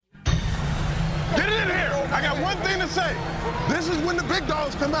Get it in here. I got one thing to say. This is when the big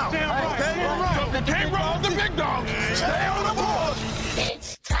dogs come out. Damn right. Okay? Damn right. So you can't roll with the big dogs. Stay on the board.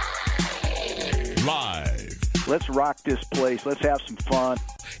 It's time. Live Let's rock this place. Let's have some fun.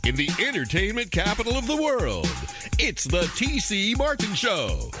 in the entertainment capital of the world, it's the T.C. Martin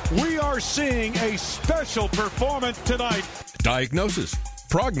Show. We are seeing a special performance tonight. Diagnosis,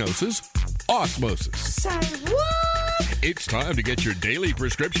 prognosis, osmosis. Say what? It's time to get your daily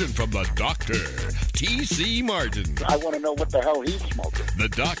prescription from the doctor, T.C. Martin. I want to know what the hell he's smoking. The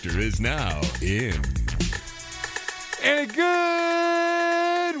doctor is now in. And a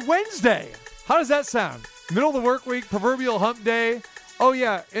good Wednesday. How does that sound? Middle of the work week, proverbial hump day. Oh,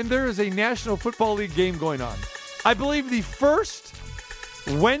 yeah, and there is a National Football League game going on. I believe the first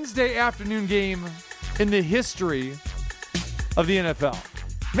Wednesday afternoon game in the history of the NFL.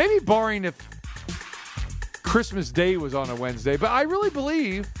 Maybe barring if Christmas Day was on a Wednesday, but I really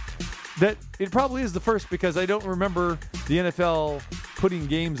believe that it probably is the first because I don't remember the NFL putting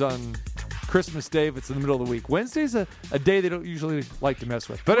games on Christmas Day if it's in the middle of the week. Wednesday's a day they don't usually like to mess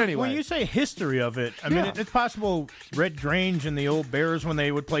with. But anyway. When you say history of it, I mean, it's possible Red Grange and the old Bears, when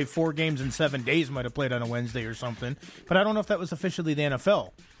they would play 4 games in 7 days, might have played on a Wednesday or something. But I don't know if that was officially the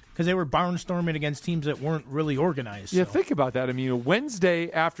NFL because they were barnstorming against teams that weren't really organized. Yeah, so. think about that. I mean, a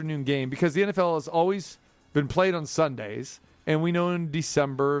Wednesday afternoon game, because the NFL has always been played on Sundays, and we know in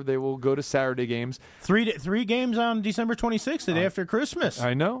December they will go to Saturday games. Three games on December 26th, the day after Christmas.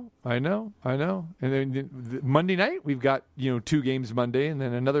 I know. And then Monday night, we've got 2 games Monday, and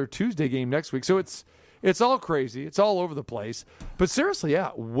then another Tuesday game next week. So it's all crazy. It's all over the place. But seriously,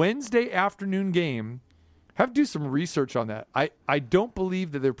 yeah, Wednesday afternoon game. Have to do some research on that. I don't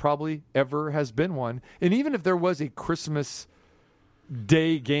believe that there probably ever has been one. And even if there was a Christmas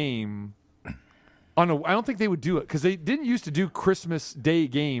Day game, I don't think they would do it because they didn't used to do Christmas Day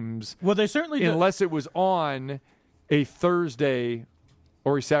games. Well, they certainly do. Unless it was on a Thursday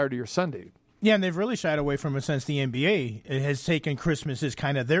or a Saturday or Sunday. Yeah, and they've really shied away from it since the NBA. It has taken Christmas as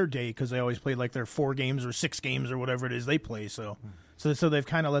kind of their day because they always play like their 4 games or 6 games or whatever it is they play. So they've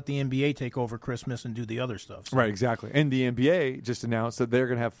kind of let the NBA take over Christmas and do the other stuff. So. Right, exactly. And the NBA just announced that they're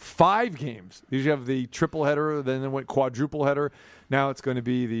going to have 5 games. Usually have the triple header, then they went quadruple header. Now it's going to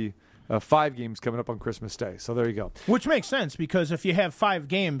be the 5 games coming up on Christmas Day. So there you go. Which makes sense because if you have 5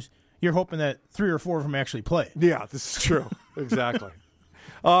 games, you're hoping that 3 or 4 of them actually play. Yeah, this is true. Exactly.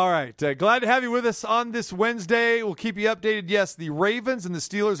 All right. Glad to have you with us on this Wednesday. We'll keep you updated. Yes, the Ravens and the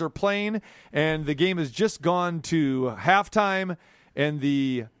Steelers are playing, and the game has just gone to halftime, and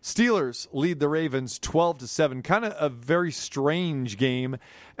the Steelers lead the Ravens 12-7. Kind of a very strange game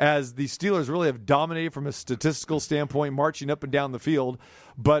as the Steelers really have dominated from a statistical standpoint, marching up and down the field,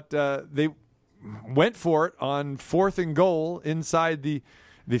 but they went for it on 4th and goal inside the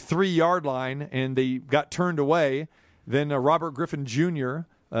 3-yard line, and they got turned away. Then Robert Griffin Jr.,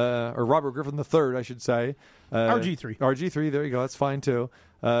 or Robert Griffin III, I should say. RG3, there you go. That's fine, too.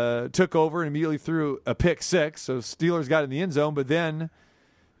 Took over and immediately threw a pick 6. So Steelers got in the end zone, but then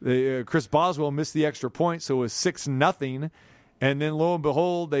Chris Boswell missed the extra point, so it was 6-0. And then lo and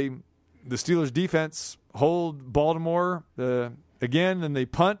behold, the Steelers defense hold Baltimore again, and they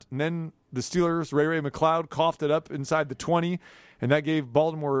punt, and then the Steelers, Ray McLeod, coughed it up inside the 20, and that gave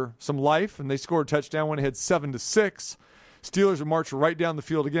Baltimore some life, and they scored a touchdown when it had 7-6. Steelers would march right down the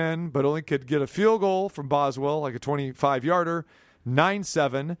field again, but only could get a field goal from Boswell, like a 25-yarder,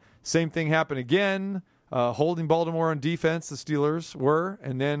 9-7. Same thing happened again, holding Baltimore on defense, the Steelers were,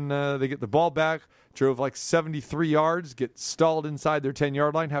 and then they get the ball back, drove like 73 yards, get stalled inside their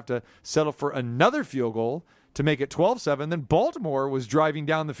 10-yard line, have to settle for another field goal to make it 12-7. Then Baltimore was driving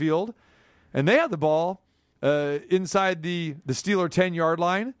down the field, and they had the ball inside the Steeler 10-yard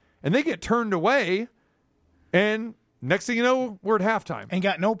line, and they get turned away, and next thing you know, we're at halftime. And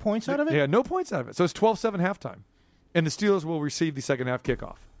got no points out of it? Yeah, no points out of it. So it's 12-7 halftime, and the Steelers will receive the second half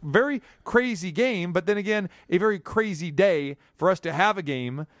kickoff. Very crazy game, but then again, a very crazy day for us to have a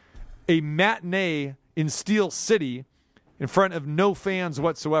game, a matinee in Steel City in front of no fans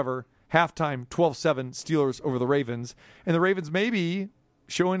whatsoever, halftime 12-7 Steelers over the Ravens, and the Ravens maybe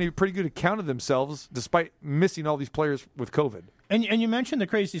showing a pretty good account of themselves despite missing all these players with COVID. And you mentioned the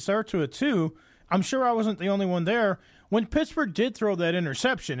crazy start to it, too. I'm sure I wasn't the only one there. When Pittsburgh did throw that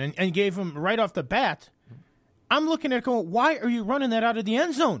interception and gave him right off the bat, I'm looking at it going, why are you running that out of the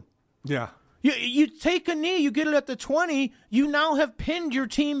end zone? Yeah. You take a knee, you get it at the 20, you now have pinned your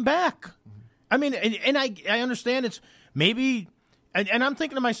team back. I mean, and I understand it's maybe, and I'm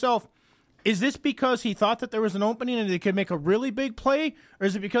thinking to myself, is this because he thought that there was an opening and they could make a really big play, or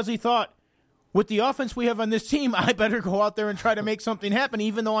is it because he thought, with the offense we have on this team, I better go out there and try to make something happen,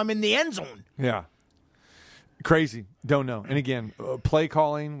 even though I'm in the end zone. Yeah. Crazy. Don't know. And again, play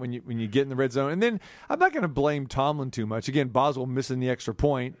calling when you get in the red zone. And then I'm not going to blame Tomlin too much. Again, Boswell missing the extra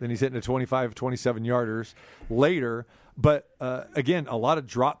point. Then he's hitting a 25, 27-yarders later. But, again, a lot of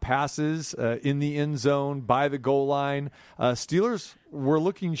drop passes in the end zone by the goal line. Steelers were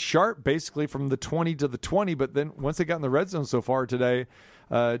looking sharp basically from the 20 to the 20. But then once they got in the red zone so far today,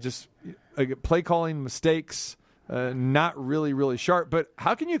 just play calling mistakes. Not really, really sharp. But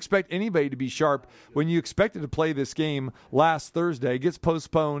how can you expect anybody to be sharp when you expected to play this game last Thursday, gets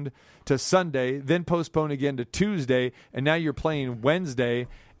postponed to Sunday, then postponed again to Tuesday, and now you're playing Wednesday?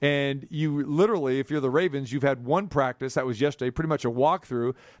 And you literally, if you're the Ravens, you've had one practice. That was yesterday, pretty much a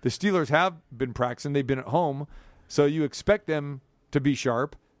walkthrough. The Steelers have been practicing. They've been at home. So you expect them to be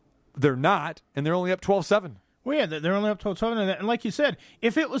sharp. They're not, and they're only up 12-7. Well, yeah, they're only up to 12, and like you said,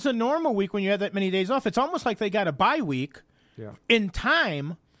 if it was a normal week when you had that many days off, it's almost like they got a bye week in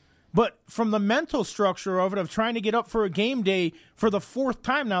time, but from the mental structure of it, of trying to get up for a game day for the fourth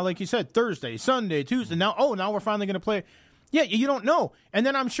time now, like you said, Thursday, Sunday, Tuesday, now we're finally going to play. Yeah, you don't know. And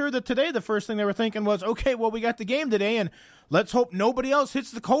then I'm sure that today the first thing they were thinking was, okay, well, we got the game today, and let's hope nobody else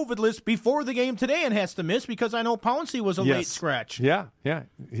hits the COVID list before the game today and has to miss, because I know Pouncey was a late scratch. Yeah.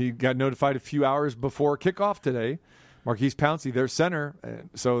 He got notified a few hours before kickoff today. Marquise Pouncey, their center,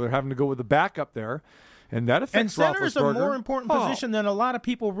 so they're having to go with the backup there. And that affects Roethlisberger. And center is a more important position than a lot of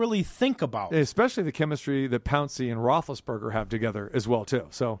people really think about. Especially the chemistry that Pouncey and Roethlisberger have together as well, too.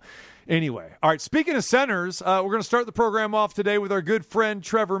 So, anyway. All right, speaking of centers, we're going to start the program off today with our good friend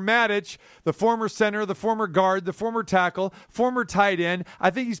Trevor Matich, the former center, the former guard, the former tackle, former tight end. I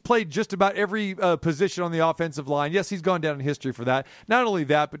think he's played just about every position on the offensive line. Yes, he's gone down in history for that. Not only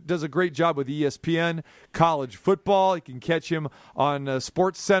that, but does a great job with ESPN, college football. You can catch him on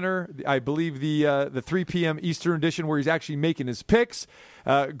Sports Center, I believe the 3 p.m. Eastern edition, where he's actually making his picks.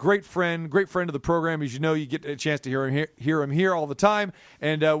 Great friend of the program. As you know, you get a chance to hear him here all the time.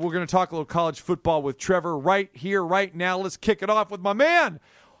 And we're going to talk a little college football with Trevor right here, right now. Let's kick it off with my man,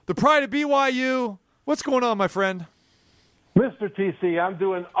 the pride of BYU. What's going on, my friend? Mr. TC, I'm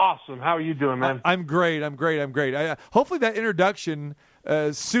doing awesome. How are you doing, man? I'm great. Hopefully that introduction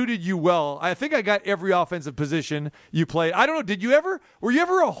suited you well. I think I got every offensive position you played. I don't know. Were you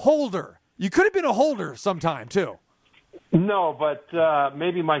ever a holder? You could have been a holder sometime, too. No, but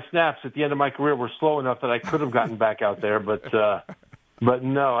maybe my snaps at the end of my career were slow enough that I could have gotten back out there. But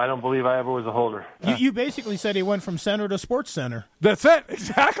no, I don't believe I ever was a holder. You basically said he went from center to Sports Center. That's it,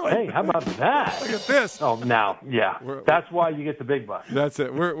 exactly. Hey, how about that? Look at this. Oh, now, yeah. That's why you get the big bucks. That's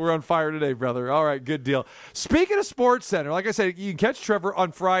it. We're on fire today, brother. All right, good deal. Speaking of Sports Center, like I said, you can catch Trevor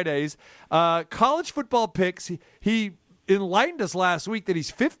on Fridays. College football picks, he enlightened us last week that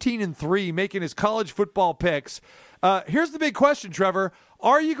he's 15-3 making his college football picks. Here's the big question, Trevor.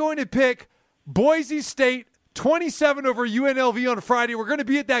 Are you going to pick Boise State 27 over UNLV on Friday? We're going to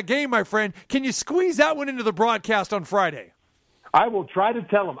be at that game, my friend. Can you squeeze that one into the broadcast on Friday? I will try to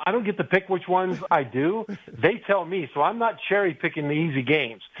tell them. I don't get to pick which ones I do. They tell me, so I'm not cherry-picking the easy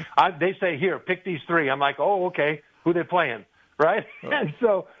games. They say, here, pick these three. I'm like, oh, okay, who they playing? Right? And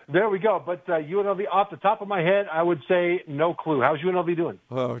so there we go. But UNLV, off the top of my head, I would say no clue. How's UNLV doing?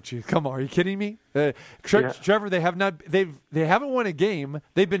 Oh, gee, come on. Are you kidding me? Trevor, they haven't won a game.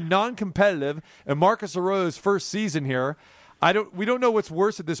 They've been non-competitive. And Marcus Arroyo's first season here, we don't know what's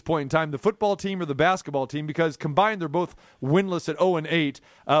worse at this point in time, the football team or the basketball team, because combined they're both winless at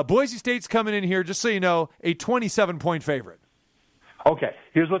 0-8. Boise State's coming in here, just so you know, a 27-point favorite. Okay,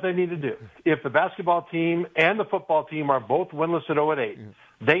 here's what they need to do. If the basketball team and the football team are both winless at 0-8,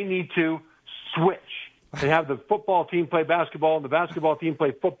 they need to switch and have the football team play basketball and the basketball team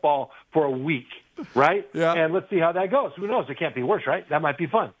play football for a week, right? Yeah. And let's see how that goes. Who knows? It can't be worse, right? That might be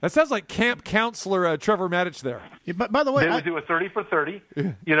fun. That sounds like camp counselor Trevor Matich there. Yeah, but by the way, they would do a 30 for 30.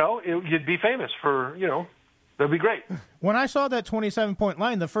 You'd be famous for, that'd be great. When I saw that 27-point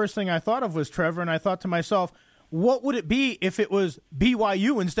line, the first thing I thought of was Trevor, and I thought to myself, what would it be if it was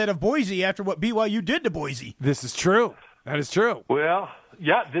BYU instead of Boise after what BYU did to Boise? This is true. That is true. Well,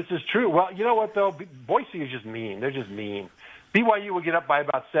 yeah, this is true. Well, you know what, though? Boise is just mean. They're just mean. BYU would get up by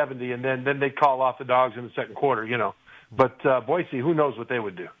about 70, and then they'd call off the dogs in the second quarter, But Boise, who knows what they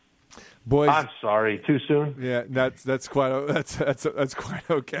would do? Boise, I'm sorry, too soon? Yeah, that's quite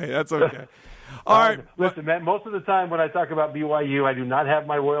okay. That's okay. All right. Listen, man, most of the time when I talk about BYU, I do not have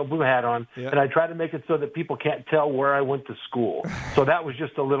my royal blue hat on, and I try to make it so that people can't tell where I went to school. So that was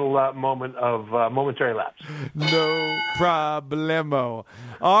just a little moment of momentary lapse. No problemo.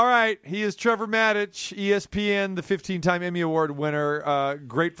 All right. He is Trevor Matich, ESPN, the 15-time Emmy Award winner.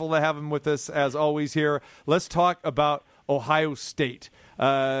 Grateful to have him with us, as always, here. Let's talk about Ohio State.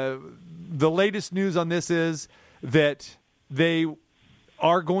 The latest news on this is that they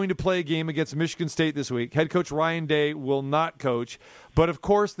are going to play a game against Michigan State this week. Head coach Ryan Day will not coach. But, of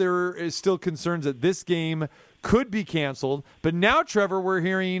course, there is still concerns that this game could be canceled. But now, Trevor, we're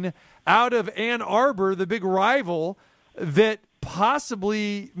hearing out of Ann Arbor, the big rival, that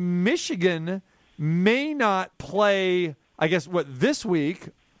possibly Michigan may not play, I guess, this week,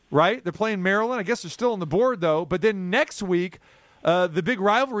 right? They're playing Maryland. I guess they're still on the board, though. But then next week, the big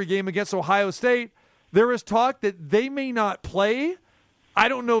rivalry game against Ohio State, there is talk that they may not play. I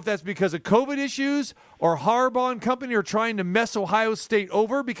don't know if that's because of COVID issues or Harbaugh and company are trying to mess Ohio State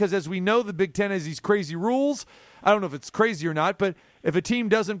over because, as we know, the Big Ten has these crazy rules. I don't know if it's crazy or not, but if a team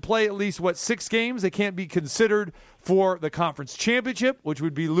doesn't play at least, 6 games, they can't be considered for the conference championship, which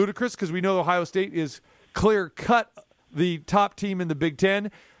would be ludicrous because we know Ohio State is clear-cut the top team in the Big Ten.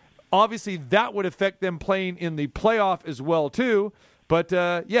 Obviously, that would affect them playing in the playoff as well, too. But,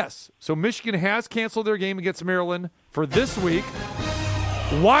 yes, so Michigan has canceled their game against Maryland for this week.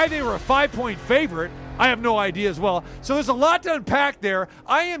 Why they were a 5-point favorite, I have no idea as well. So there's a lot to unpack there.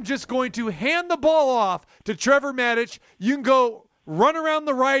 I am just going to hand the ball off to Trevor Matich. You can go run around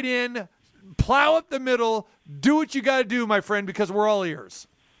the right end, plow up the middle, do what you got to do, my friend, because we're all ears.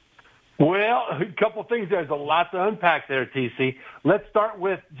 Well, a couple things. There's a lot to unpack there, TC. Let's start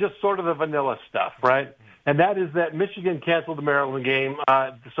with just sort of the vanilla stuff, right? And that is that Michigan canceled the Maryland game,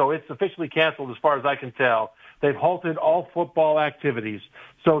 so it's officially canceled as far as I can tell. They've halted all football activities.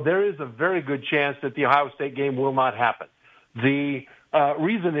 So there is a very good chance that the Ohio State game will not happen. The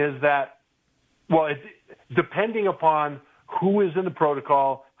reason is that, depending upon who is in the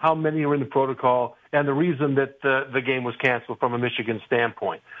protocol, how many are in the protocol, and the reason that the game was canceled from a Michigan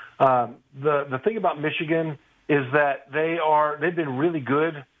standpoint. The thing about Michigan is that they've been really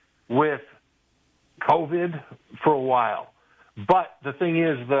good with COVID for a while. But the thing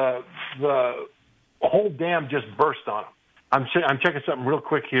is, the whole dam just burst on them. I'm checking something real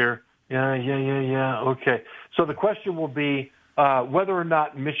quick here. Yeah. Okay. So the question will be whether or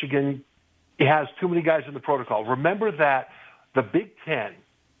not Michigan has too many guys in the protocol. Remember that the Big Ten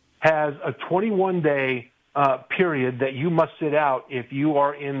has a 21-day period that you must sit out if you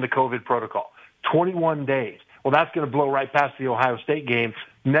are in the COVID protocol. 21 days. Well, that's going to blow right past the Ohio State game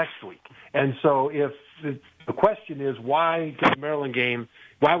next week. And so if the question is, why the Maryland game,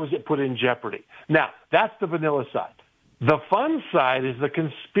 why was it put in jeopardy? Now, that's the vanilla side. The fun side is the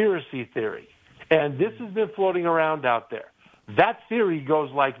conspiracy theory. And this has been floating around out there. That theory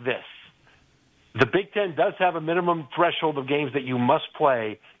goes like this. The Big Ten does have a minimum threshold of games that you must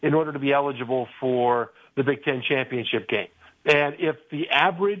play in order to be eligible for the Big Ten championship game. And if the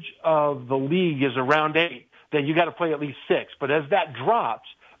average of the league is around 8, then you got to play at least 6. But as that drops,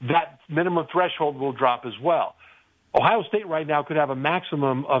 that minimum threshold will drop as well. Ohio State right now could have a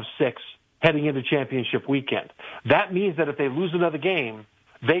maximum of 6 heading into championship weekend. That means that if they lose another game,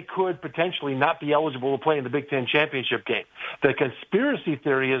 they could potentially not be eligible to play in the Big Ten championship game. The conspiracy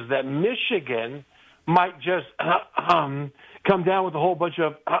theory is that Michigan might just come down with a whole bunch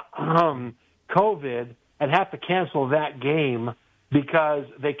of COVID and have to cancel that game because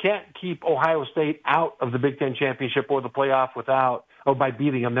they can't keep Ohio State out of the Big Ten championship or the playoff by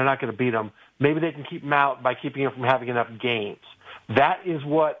beating them. They're not going to beat them. Maybe they can keep them out by keeping them from having enough games. That is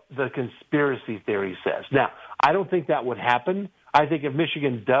what the conspiracy theory says. Now, I don't think that would happen. I think if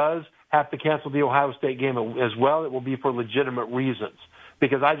Michigan does have to cancel the Ohio State game as well, it will be for legitimate reasons,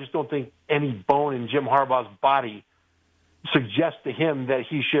 because I just don't think any bone in Jim Harbaugh's body suggests to him that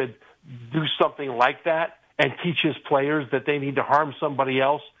he should do something like that and teach his players that they need to harm somebody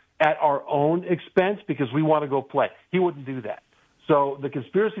else at our own expense because we want to go play. He wouldn't do that. So the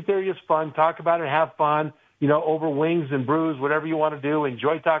conspiracy theory is fun. Talk about it, have fun, over wings and brews, whatever you want to do.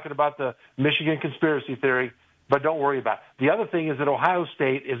 Enjoy talking about the Michigan conspiracy theory, but don't worry about it. The other thing is that Ohio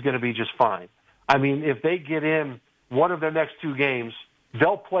State is going to be just fine. I mean, if they get in one of their next 2 games,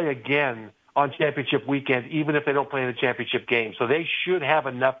 they'll play again on championship weekend, even if they don't play in the championship game. So they should have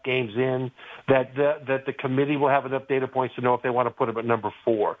enough games in that the committee will have enough data points to know if they want to put them at number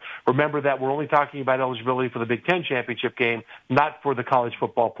 4. Remember that we're only talking about eligibility for the Big Ten championship game, not for the college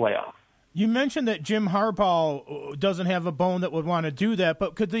football playoff. You mentioned that Jim Harbaugh doesn't have a bone that would want to do that,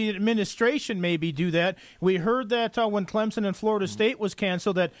 but could the administration maybe do that? We heard that when Clemson and Florida State was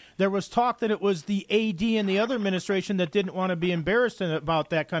canceled, that there was talk that it was the AD and the other administration that didn't want to be embarrassed about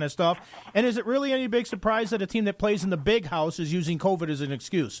that kind of stuff. And is it really any big surprise that a team that plays in the big house is using COVID as an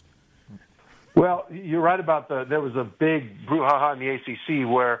excuse? Well, you're right about there was a big brouhaha in the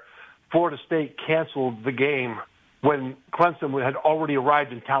ACC where Florida State canceled the game when Clemson had already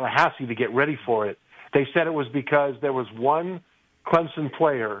arrived in Tallahassee to get ready for it. They said it was because there was one Clemson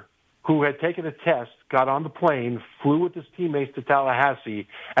player who had taken a test, got on the plane, flew with his teammates to Tallahassee,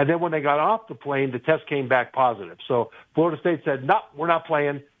 and then when they got off the plane, the test came back positive. So Florida State said, no, we're not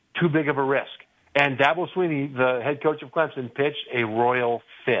playing, too big of a risk. And Dabo Swinney, the head coach of Clemson, pitched a royal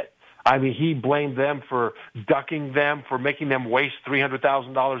fit. I mean, he blamed them for ducking them, for making them waste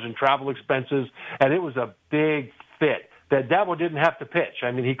 $300,000 in travel expenses, and it was a big fit that Dabo didn't have to pitch.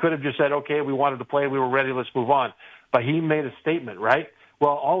 I mean, he could have just said, okay, we wanted to play, we were ready, let's move on. But he made a statement, right?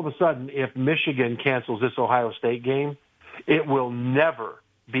 Well, all of a sudden, if Michigan cancels this Ohio State game, it will never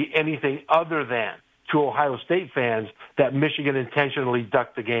be anything other than to Ohio State fans that Michigan intentionally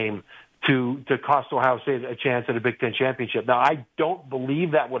ducked the game to cost Ohio State a chance at a Big Ten championship. Now, I don't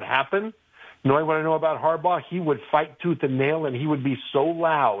believe that would happen. Knowing what I know about Harbaugh, he would fight tooth and nail, and he would be so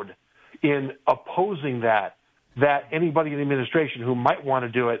loud in opposing that anybody in the administration who might want to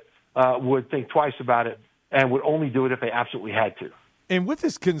do it would think twice about it and would only do it if they absolutely had to. And with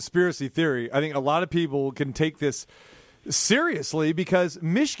this conspiracy theory, I think a lot of people can take this seriously because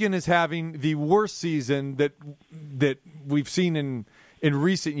Michigan is having the worst season that we've seen in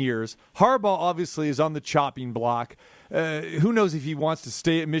recent years. Harbaugh obviously is on the chopping block. Who knows if he wants to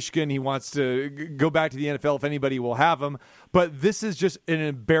stay at Michigan, he wants to go back to the NFL if anybody will have him. But this is just an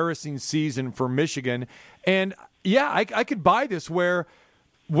embarrassing season for Michigan. And, yeah, I could buy this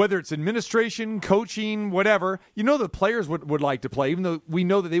whether it's administration, coaching, whatever, the players would like to play, even though we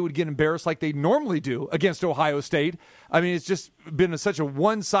know that they would get embarrassed like they normally do against Ohio State. I mean, it's just been such a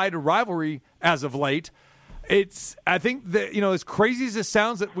one-sided rivalry as of late. I think that, as crazy as it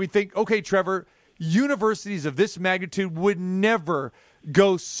sounds, that we think, okay, Trevor, universities of this magnitude would never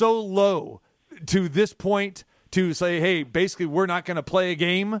go so low to this point to say, hey, basically we're not going to play a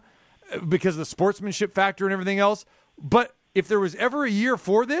game because of the sportsmanship factor and everything else. But if there was ever a year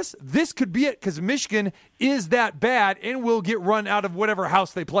for this could be it because Michigan is that bad and will get run out of whatever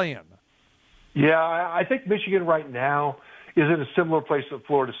house they play in. Yeah, I think Michigan right now is in a similar place that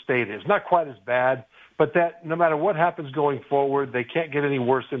Florida State is. Not quite as bad, but that no matter what happens going forward, they can't get any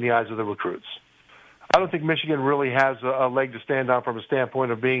worse in the eyes of the recruits. I don't think Michigan really has a leg to stand on from a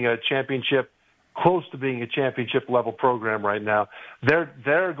standpoint of being close to being a championship-level program right now.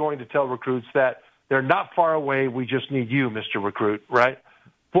 They're going to tell recruits that they're not far away, we just need you, Mr. Recruit, right?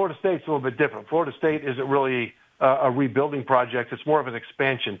 Florida State's a little bit different. Florida State isn't really a rebuilding project. It's more of an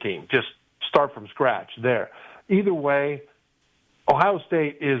expansion team. Just start from scratch there. Either way, Ohio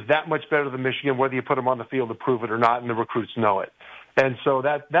State is that much better than Michigan, whether you put them on the field to prove it or not, and the recruits know it. And so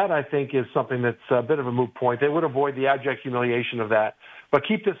that I think is something that's a bit of a moot point. They would avoid the abject humiliation of that. But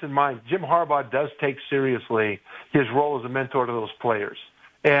keep this in mind, Jim Harbaugh does take seriously his role as a mentor to those players.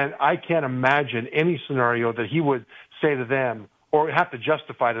 And I can't imagine any scenario that he would say to them or have to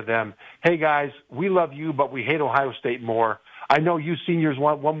justify to them, hey, guys, we love you, but we hate Ohio State more. I know you seniors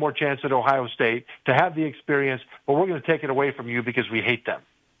want one more chance at Ohio State to have the experience, but we're going to take it away from you because we hate them.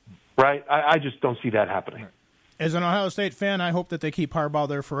 Right? I just don't see that happening. As an Ohio State fan, I hope that they keep Harbaugh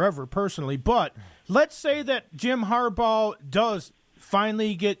there forever, personally. But let's say that Jim Harbaugh does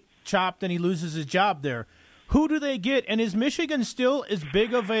finally get chopped and he loses his job there. Who do they get? And is Michigan still as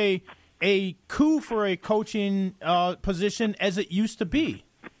big of a coup for a coaching position as it used to be?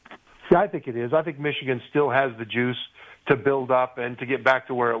 Yeah, I think it is. I think Michigan still has the juice to build up and to get back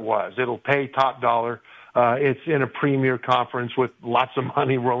to where it was. It'll pay top dollar. It's in a premier conference with lots of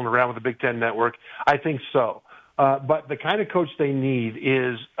money rolling around with the Big Ten Network. I think so. But the kind of coach they need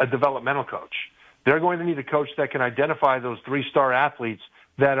is a developmental coach. They're going to need a coach that can identify those three-star athletes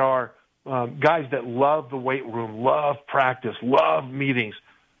that are guys that love the weight room, love practice, love meetings.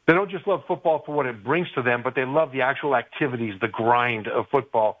 They don't just love football for what it brings to them, but they love the actual activities, the grind of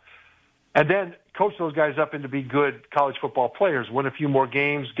football. And then coach those guys up into be good college football players, win a few more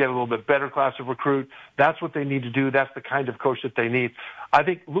games, get a little bit better class of recruit. That's what they need to do. That's the kind of coach that they need. I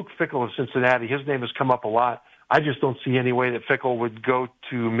think Luke Fickell of Cincinnati, his name has come up a lot. I just don't see any way that Fickell would go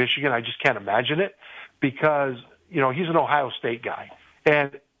to Michigan. I just can't imagine it because, he's an Ohio State guy.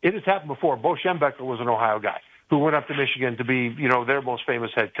 And it has happened before. Bo Schembechler was an Ohio guy who went up to Michigan to be, their most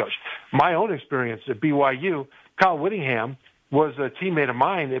famous head coach. My own experience at BYU, Kyle Whittingham was a teammate of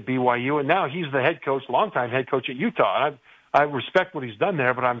mine at BYU, and now he's the head coach, longtime head coach at Utah. And I respect what he's done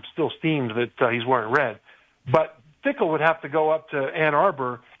there, but I'm still steamed that he's wearing red. But Fickell would have to go up to Ann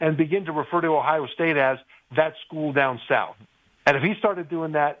Arbor and begin to refer to Ohio State as that school down south. And if he started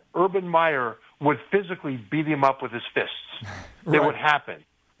doing that, Urban Meyer would physically beat him up with his fists. Right. It would happen.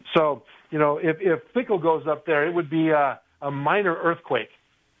 So, if Fickell goes up there, it would be a minor earthquake.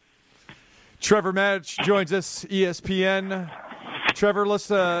 Trevor Matich joins us, ESPN. Trevor, let's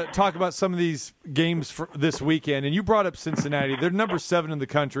talk about some of these games for this weekend. And you brought up Cincinnati. They're number 7 in the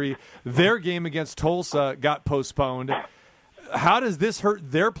country. Their game against Tulsa got postponed. How does this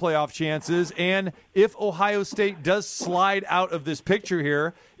hurt their playoff chances? And if Ohio State does slide out of this picture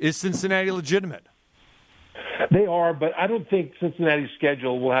here, is Cincinnati legitimate? They are, but I don't think Cincinnati's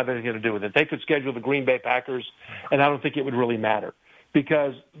schedule will have anything to do with it. They could schedule the Green Bay Packers, and I don't think it would really matter.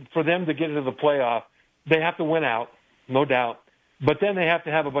 Because for them to get into the playoff, they have to win out, no doubt. But then they have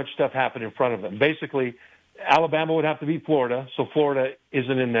to have a bunch of stuff happen in front of them. Basically, Alabama would have to beat Florida, so Florida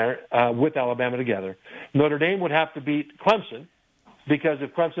isn't in there with Alabama together. Notre Dame would have to beat Clemson, because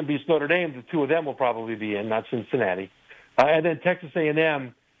if Clemson beats Notre Dame, the two of them will probably be in, not Cincinnati. And then Texas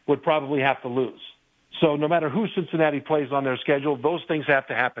A&M would probably have to lose. So no matter who Cincinnati plays on their schedule, those things have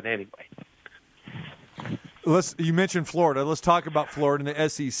to happen anyway. You mentioned Florida. Let's talk about Florida in the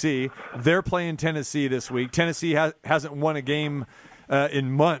SEC. They're playing Tennessee this week. Tennessee hasn't won a game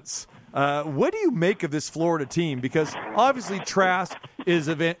in months. What do you make of this Florida team? Because obviously Trask is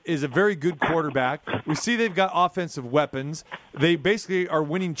a very good quarterback. We see they've got offensive weapons. They basically are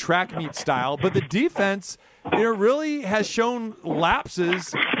winning track meet style. But the defense, really has shown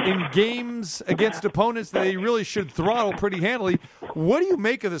lapses in games against opponents that they really should throttle pretty handily. What do you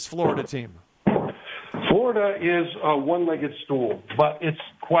make of this Florida team? Florida is a one-legged stool, but it's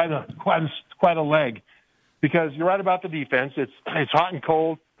quite a leg, because you're right about the defense. It's hot and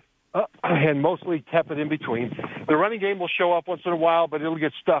cold, and mostly tepid in between. The running game will show up once in a while, but it'll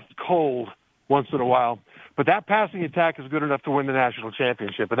get stuffed cold once in a while. But that passing attack is good enough to win the national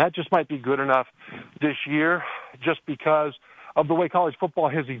championship, and that just might be good enough this year just because of the way college football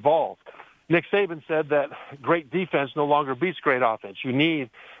has evolved. Nick Saban said that great defense no longer beats great offense. You need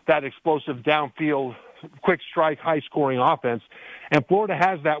that explosive downfield, quick strike, high-scoring offense, and Florida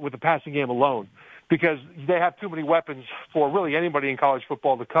has that with the passing game alone because they have too many weapons for really anybody in college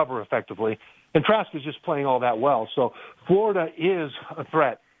football to cover effectively, and Trask is just playing all that well. So Florida is a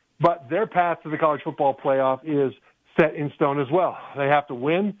threat, but their path to the college football playoff is set in stone as well. They have to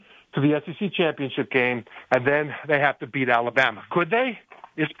win to the SEC championship game, and then they have to beat Alabama. Could they?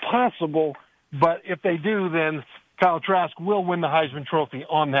 It's possible, but if they do, then Kyle Trask will win the Heisman Trophy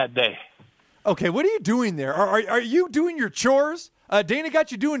on that day. Okay, what are you doing there? Are you doing your chores? Dana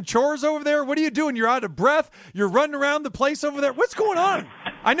got you doing chores over there? What are you doing? You're out of breath? You're running around the place over there? What's going on?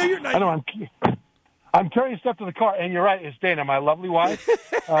 I know you're not. I know, I'm carrying stuff to the car, and you're right, it's Dana, my lovely wife,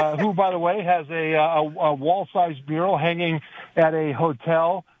 who, by the way, has a wall-sized mural hanging at a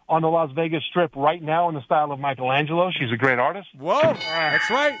hotel on the Las Vegas Strip right now in the style of Michelangelo. She's a great artist. Whoa, that's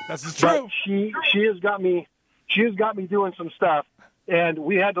right. That's true. But she has got me doing some stuff, and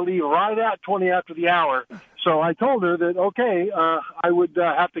we had to leave right at 20 after the hour. So I told her that, okay, I would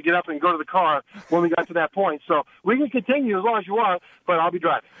have to get up and go to the car when we got to that point. So we can continue as long as you want, but I'll be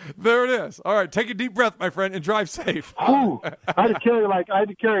driving. There it is. All right, take a deep breath, my friend, and drive safe. Ooh, I had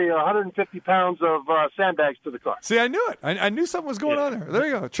to carry 150 pounds of sandbags to the car. See, I knew it. I knew something was going on there. There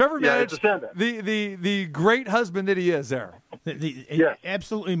you go. Trevor Matich, the great husband that he is there.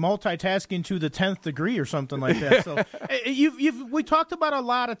 Absolutely multitasking to the 10th degree or something like that. So we talked about a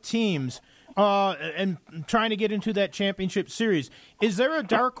lot of teams and trying to get into that championship series. Is there a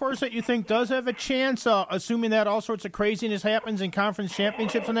dark horse that you think does have a chance, assuming that all sorts of craziness happens in conference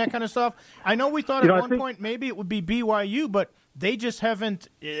championships and that kind of stuff? I know we thought at one point maybe it would be BYU, but they just haven't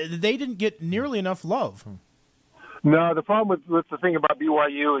 – they didn't get nearly enough love. No, the problem with the thing about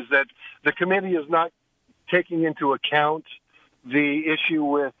BYU is that the committee is not taking into account the issue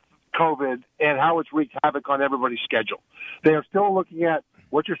with COVID and how it's wreaked havoc on everybody's schedule. They are still looking at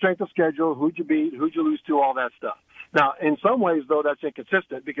what's your strength of schedule, who'd you beat, who'd you lose to, all that stuff. Now, in some ways, though, that's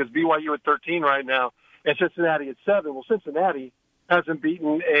inconsistent because BYU at 13 right now and Cincinnati at 7. Well, Cincinnati hasn't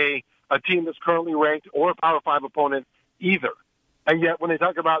beaten a team that's currently ranked or a Power 5 opponent either. And yet when they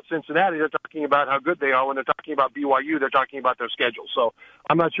talk about Cincinnati, they're talking about how good they are. When they're talking about BYU, they're talking about their schedule. So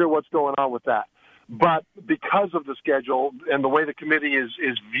I'm not sure what's going on with that. But because of the schedule and the way the committee is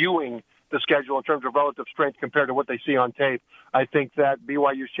viewing the schedule in terms of relative strength compared to what they see on tape, I think that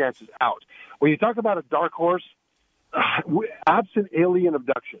BYU's chance is out. When you talk about a dark horse, absent alien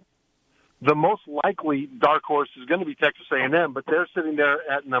abduction, The most likely dark horse is going to be Texas A&M, but they're sitting there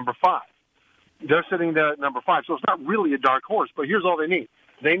at number 5. They're sitting there at number 5, so it's not really a dark horse. But here's all they need: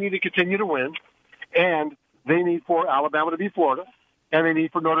 they need to continue to win, and they need for Alabama to beat Florida, and they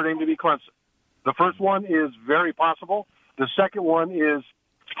need for Notre Dame to beat Clemson. The first one is very possible. The second one is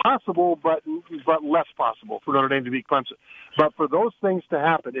possible, but less possible for Notre Dame to beat Clemson. But for those things to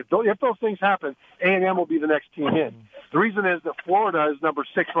happen, if those things happen, A&M will be the next team in. The reason is that Florida is number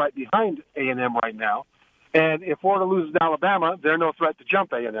 6 right behind A&M right now. And if Florida loses to Alabama, they're no threat to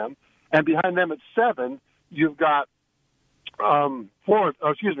jump A&M. And behind them at 7, you've got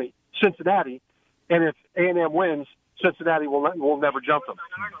Cincinnati. And if A&M wins, Cincinnati will never jump them.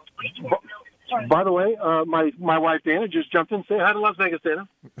 By the way, my wife Dana just jumped in. Say hi to Las Vegas, Dana.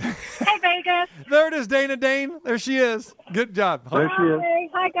 Hey, Vegas. There it is, Dana Dane. There she is. Good job. There she is.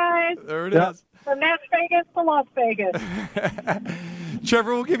 Hi, guys. There it is. From Las Vegas to Las Vegas.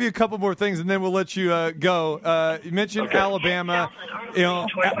 Trevor, we'll give you a couple more things, and then we'll let you go. You mentioned Alabama,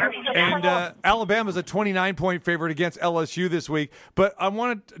 and Alabama's a 29-point favorite against LSU this week. But I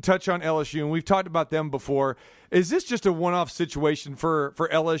want to touch on LSU, and we've talked about them before. Is this just a one-off situation for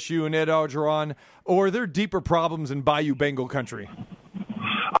LSU and Ed Orgeron, or are there deeper problems in Bayou Bengal country?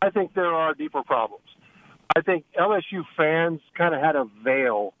 I think there are deeper problems. I think LSU fans kind of had a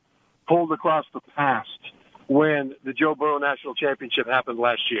veil pulled across the past when the Joe Burrow National Championship happened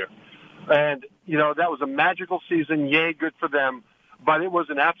last year. And, that was a magical season. Yay, good for them. But it was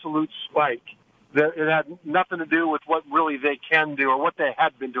an absolute spike. It had nothing to do with what really they can do or what they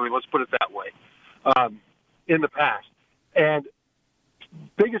had been doing, let's put it that way, in the past. And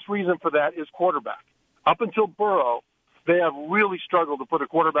biggest reason for that is quarterback. Up until Burrow, they have really struggled to put a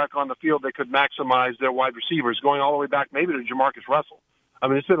quarterback on the field that could maximize their wide receivers, going all the way back maybe to Jamarcus Russell. I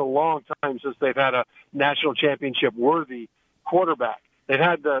mean, it's been a long time since they've had a national championship-worthy quarterback.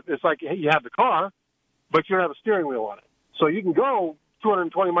 It's like you have the car, but you don't have a steering wheel on it. So you can go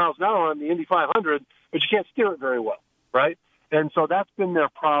 220 miles an hour on the Indy 500, but you can't steer it very well, right? And so that's been their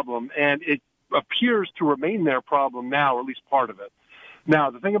problem, and it appears to remain their problem now, or at least part of it. Now,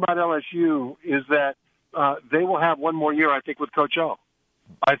 the thing about LSU is that they will have one more year, I think, with Coach O.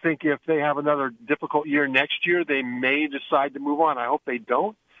 I think if they have another difficult year next year, they may decide to move on. I hope they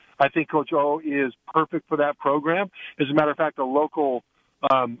don't. I think Coach O is perfect for that program. As a matter of fact, a local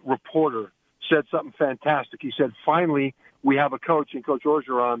reporter said something fantastic. He said, finally, we have a coach in Coach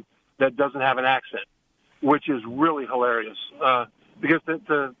Orgeron that doesn't have an accent, which is really hilarious. Because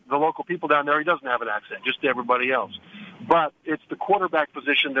the local people down there, he doesn't have an accent, just everybody else. But it's the quarterback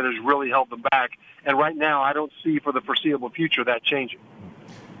position that has really held them back. And right now, I don't see for the foreseeable future that changing.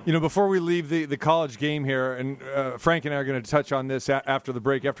 Before we leave the college game here, and Frank and I are going to touch on this after the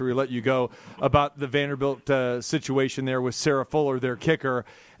break, after we let you go, about the Vanderbilt situation there with Sarah Fuller, their kicker.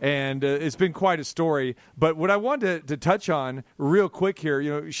 And it's been quite a story. But what I wanted to touch on real quick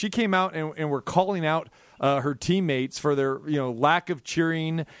here, she came out and we're calling out her teammates for their lack of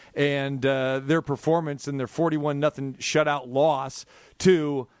cheering and their performance in their 41-0 shutout loss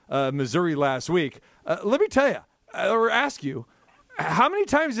to Missouri last week. Let me tell you, or ask you, how many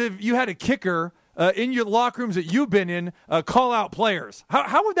times have you had a kicker in your locker rooms that you've been in call out players?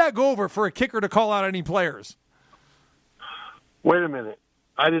 How would that go over for a kicker to call out any players? Wait a minute.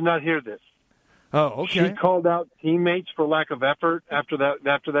 I did not hear this. Oh, okay. She called out teammates for lack of effort after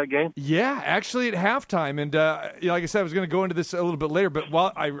that game? Yeah, actually at halftime. And like I said, I was going to go into this a little bit later, but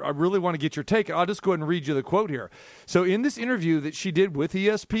while I really want to get your take, I'll just go ahead and read you the quote here. So in this interview that she did with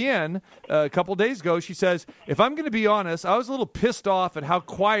ESPN a couple days ago, she says, if I'm going to be honest, I was a little pissed off at how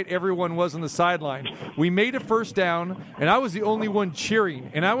quiet everyone was on the sideline. We made a first down, and I was the only one cheering.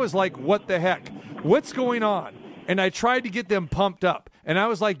 And I was like, what the heck? What's going on? And I tried to get them pumped up. And I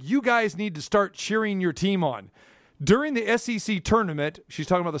was like, you guys need to start cheering your team on. During the SEC tournament, she's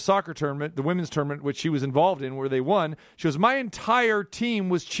talking about the soccer tournament, the women's tournament, which she was involved in, where they won. She goes, my entire team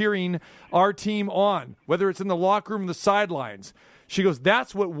was cheering our team on, whether it's in the locker room or the sidelines. She goes,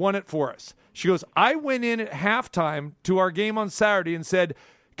 that's what won it for us. She goes, I went in at halftime to our game on Saturday and said,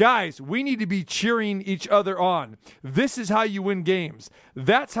 guys, we need to be cheering each other on. This is how you win games.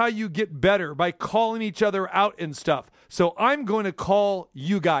 That's how you get better, by calling each other out and stuff. So I'm going to call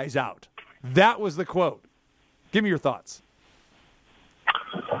you guys out. That was the quote. Give me your thoughts.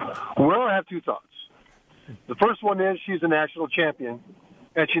 Well, I have two thoughts. The first one is she's a national champion,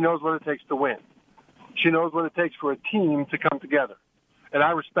 and she knows what it takes to win. She knows what it takes for a team to come together. And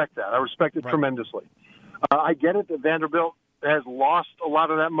I respect that. I respect it tremendously. I get it that Vanderbilt has lost a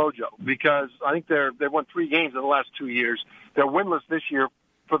lot of that mojo, because I think they've won 3 games in the last 2 years. They're winless this year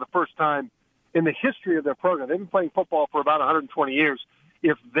for the first time in the history of their program. They've been playing football for about 120 years.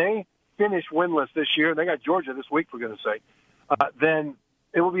 If they finish winless this year, and they got Georgia this week, for goodness sake, then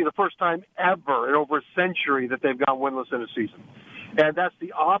it will be the first time ever in over a century that they've gone winless in a season. And that's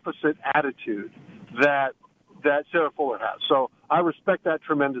the opposite attitude that Sarah Fuller has. So I respect that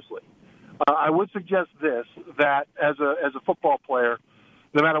tremendously. I would suggest this, that as a football player,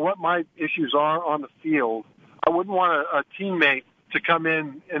 no matter what my issues are on the field, I wouldn't want a teammate to come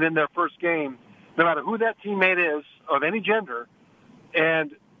in and in their first game, no matter who that teammate is, of any gender,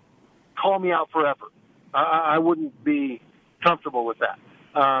 and call me out for effort. I wouldn't be comfortable with that.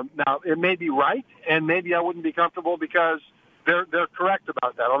 Now, it may be right, and maybe I wouldn't be comfortable because they're correct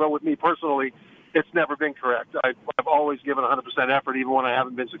about that. Although with me personally, it's never been correct. I've always given 100% effort, even when I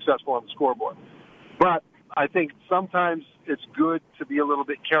haven't been successful on the scoreboard. But I think sometimes it's good to be a little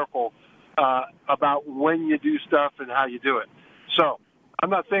bit careful about when you do stuff and how you do it. So I'm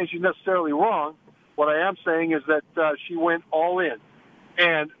not saying she's necessarily wrong. What I am saying is that she went all in.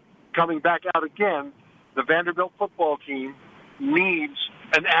 And coming back out again, the Vanderbilt football team needs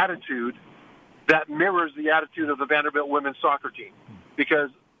an attitude that mirrors the attitude of the Vanderbilt women's soccer team, because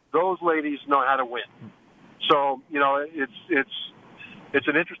those ladies know how to win. So, it's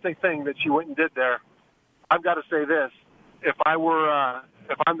an interesting thing that she went and did there. I've got to say this: if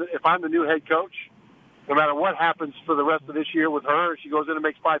I'm the new head coach, no matter what happens for the rest of this year with her, if she goes in and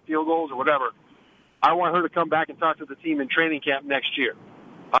makes 5 field goals or whatever, I want her to come back and talk to the team in training camp next year.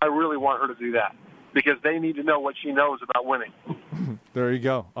 I really want her to do that, because they need to know what she knows about winning. There you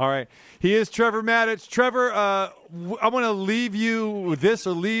go. All right. He is Trevor Matich. Trevor, I want to leave you with this,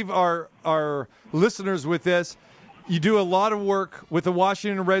 or leave our listeners with this. You do a lot of work with the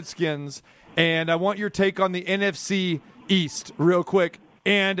Washington Redskins, and I want your take on the NFC East real quick.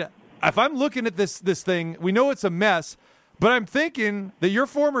 And if I'm looking at this thing, we know it's a mess, but I'm thinking that your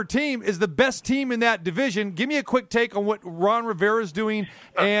former team is the best team in that division. Give me a quick take on what Ron Rivera is doing,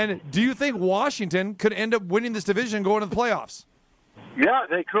 and do you think Washington could end up winning this division and going to the playoffs? Yeah,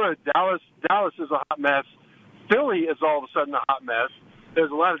 they could. Dallas is a hot mess. Philly is all of a sudden a hot mess.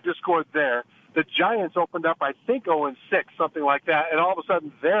 There's a lot of discord there. The Giants opened up, I think, 0-6, something like that, and all of a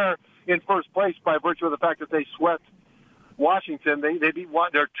sudden they're in first place by virtue of the fact that they swept Washington. They're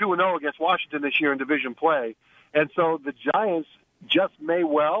 2-0 against Washington this year in division play. And so the Giants just may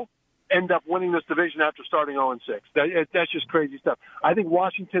well end up winning this division after starting 0-6. That's just crazy stuff. I think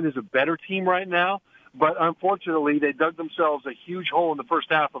Washington is a better team right now, but unfortunately they dug themselves a huge hole in the first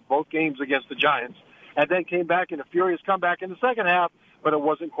half of both games against the Giants, and then came back in a furious comeback in the second half, but it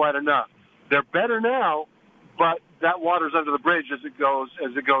wasn't quite enough. They're better now, but that water's under the bridge as it goes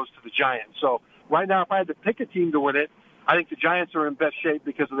to the Giants. So right now, if I had to pick a team to win it, I think the Giants are in best shape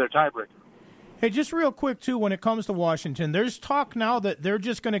because of their tiebreaker. Hey, just real quick, too, when it comes to Washington, there's talk now that they're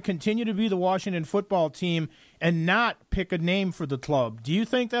just going to continue to be the Washington football team and not pick a name for the club. Do you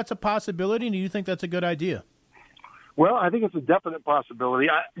think that's a possibility, and do you think that's a good idea? Well, I think it's a definite possibility.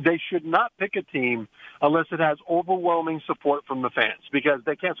 They should not pick a team unless it has overwhelming support from the fans, because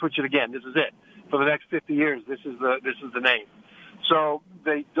they can't switch it again. This is it. For the next 50 years, this is the name. So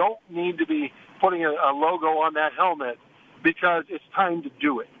they don't need to be putting a logo on that helmet, because it's time to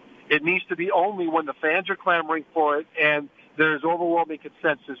do it. It needs to be only when the fans are clamoring for it and there's overwhelming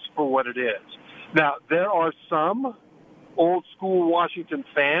consensus for what it is. Now, there are some old-school Washington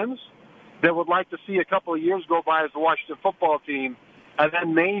fans that would like to see a couple of years go by as the Washington football team and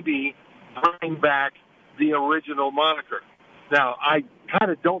then maybe bring back the original moniker. Now, I kind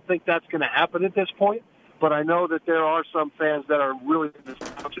of don't think that's going to happen at this point, but I know that there are some fans that are really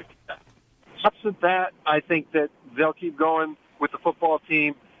nostalgic for that. Absent that, I think that they'll keep going with the football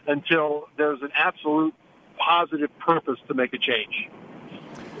team until there's an absolute positive purpose to make a change.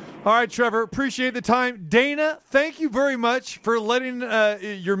 All right, Trevor, appreciate the time. Dana, thank you very much for letting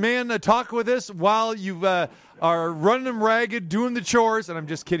your man talk with us while you are running them ragged, doing the chores. And I'm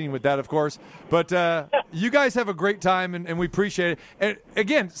just kidding with that, of course. But you guys have a great time, and we appreciate it. And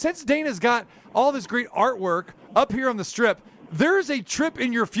again, since Dana's got all this great artwork up here on the Strip, there's a trip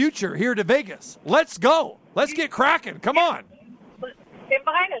in your future here to Vegas. Let's go. Let's get cracking. Come on.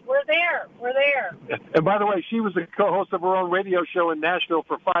 Invited. We're there. And by the way, she was the co-host of her own radio show in Nashville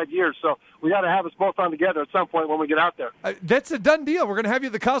for 5 years, so we got to have us both on together at some point when we get out there. That's a done deal. We're going to have you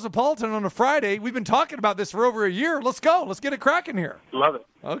at the Cosmopolitan on a Friday. We've been talking about this for over a year. Let's go. Let's get it cracking here. Love it.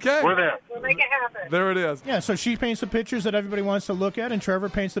 Okay. We're there. We'll make it happen. There it is. Yeah, so she paints the pictures that everybody wants to look at, and Trevor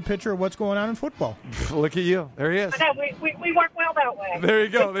paints the picture of what's going on in football. Look at you. There he is. I know, we work well that way. There you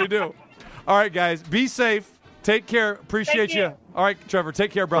go. They do. All right, guys. Be safe. Take care. Appreciate you. All right, Trevor.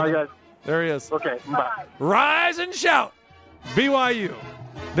 Take care, brother. Bye, guys. There he is. Okay. Bye. Rise and shout. BYU.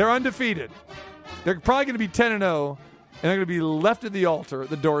 They're undefeated. They're probably going to be 10-0, and they're going to be left at the altar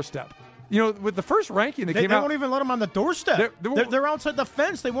at the doorstep. with the first ranking that They came out, won't even let them on the doorstep. They're outside the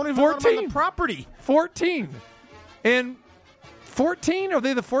fence. They won't even let them 14. on the property. 14. And 14, are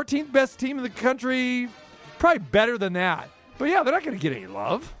they the 14th best team in the country? Probably better than that. But yeah, they're not going to get any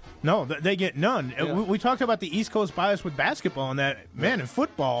love. No, they get none. Yeah. We talked about the East Coast bias with basketball and that. Man, in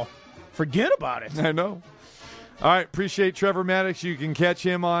football, forget about it. I know. All right, appreciate Trevor Matich. You can catch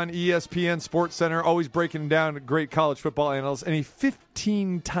him on ESPN Sports Center, always breaking down great college football analysts, and a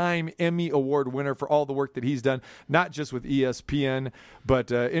 15-time Emmy Award winner for all the work that he's done, not just with ESPN, but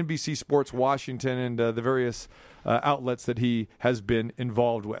NBC Sports Washington and the various outlets that he has been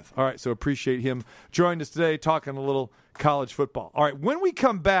involved with. All right, so appreciate him joining us today, talking a little college football. All right, when we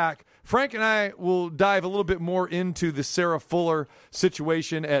come back, Frank and I will dive a little bit more into the Sarah Fuller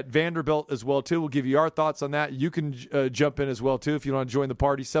situation at Vanderbilt as well, too. We'll give you our thoughts on that. You can jump in as well, too, if you want to join the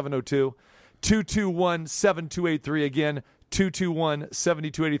party. 702-221-7283. Again,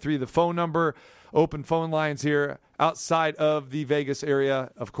 221-7283, the phone number. Open phone lines here outside of the Vegas area.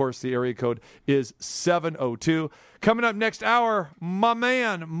 Of course, the area code is 702. Coming up next hour, my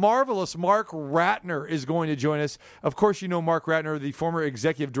man, marvelous Mark Ratner is going to join us. Of course, you know Mark Ratner, the former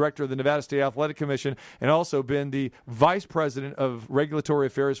executive director of the Nevada State Athletic Commission, and also been the vice president of regulatory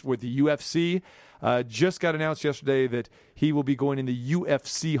affairs with the UFC. Just got announced yesterday that he will be going in the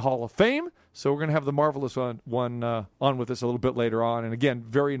UFC Hall of Fame. So we're going to have the marvelous one on with us a little bit later on. And again,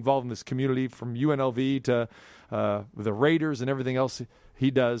 very involved in this community from UNLV to the Raiders and everything else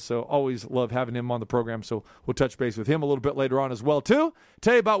he does. So always love having him on the program. So we'll touch base with him a little bit later on as well, too.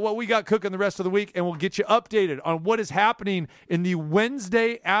 Tell you about what we got cooking the rest of the week, and we'll get you updated on what is happening in the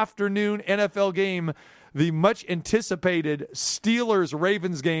Wednesday afternoon NFL game, the much-anticipated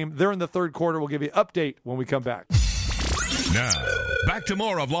Steelers-Ravens game. They're in the third quarter. We'll give you an update when we come back. Now, back to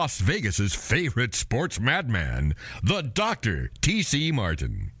more of Las Vegas's favorite sports madman, the Dr. T.C.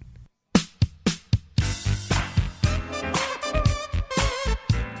 Martin.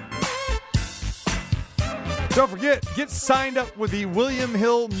 Don't forget, get signed up with the William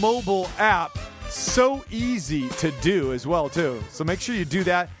Hill mobile app. So easy to do as well, too. So make sure you do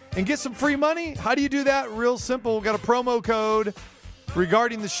that and get some free money. How do you do that? Real simple. We've got a promo code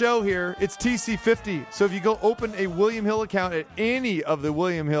regarding the show here. It's TC50. So if you go open a William Hill account at any of the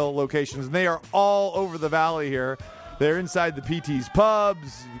William Hill locations, and they are all over the valley here. They're inside the PT's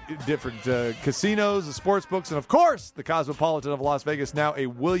pubs, different casinos, the sports books, and of course, the Cosmopolitan of Las Vegas, now a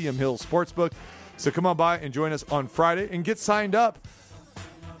William Hill sportsbook. So come on by and join us on Friday and get signed up.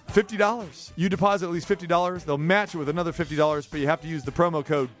 $50. You deposit at least $50. They'll match it with another $50, but you have to use the promo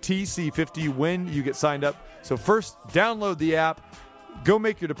code TC50 when you get signed up. So first, download the app. Go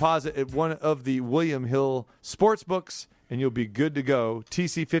make your deposit at one of the William Hill sports books, and you'll be good to go.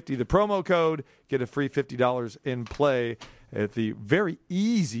 TC50, the promo code. Get a free $50 in play at the very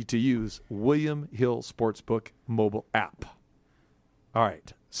easy-to-use William Hill Sportsbook mobile app. All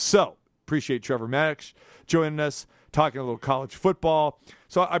right. So, appreciate Trevor Matich joining us, talking a little college football.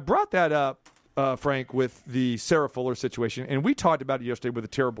 So I brought that up, Frank, with the Sarah Fuller situation, and we talked about it yesterday with a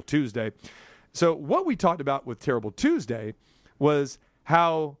Terrible Tuesday. So what we talked about with Terrible Tuesday was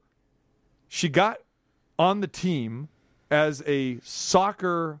how she got on the team as a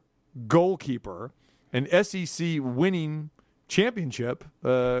soccer goalkeeper, an SEC winning championship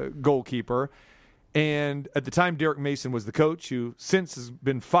goalkeeper, and at the time Derek Mason was the coach, who since has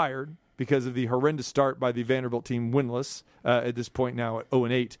been fired because of the horrendous start by the Vanderbilt team, winless at this point now at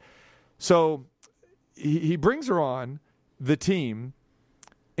 0-8. So he brings her on the team,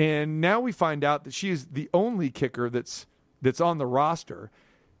 and now we find out that she is the only kicker that's on the roster.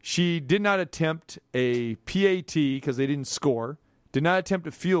 She did not attempt a PAT because they didn't score, did not attempt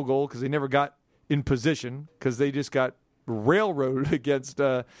a field goal because they never got in position because they just got railroaded against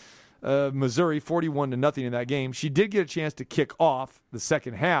Missouri 41-0 in that game. She did get a chance to kick off the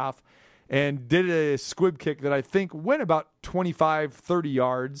second half and did a squib kick that I think went about 25, 30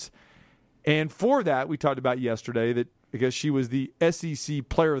 yards. And for that, we talked about yesterday that because she was the SEC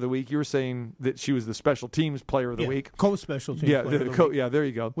Player of the Week, you were saying that she was the Special Teams Player of the Week. Co-Special Teams Player of the Week. Yeah, there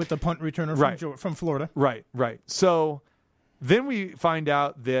you go. With the punt returner from Florida. Right. So then we find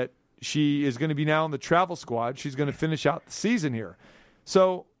out that she is going to be now on the travel squad. She's going to finish out the season here.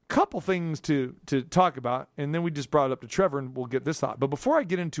 So couple things to talk about, and then we just brought it up to Trevor, and we'll get this thought. But before I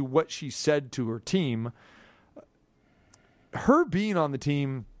get into what she said to her team, her being on the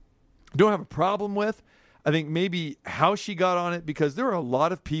team, don't have a problem with. I think maybe how she got on it, because there are a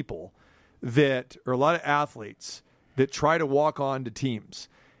lot of people that, or a lot of athletes that try to walk on to teams,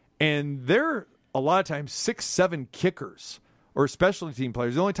 and they're a lot of times 6-7 kickers or specialty team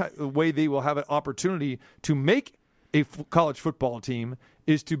players. The only way they will have an opportunity to make a college football team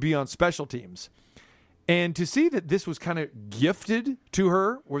is to be on special teams. And to see that this was kind of gifted to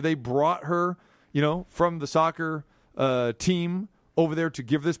her, where they brought her, from the soccer team over there to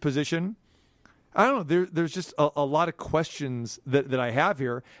give this position, I don't know. There's just a lot of questions that I have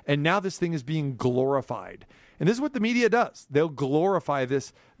here. And now this thing is being glorified. And this is what the media does. They'll glorify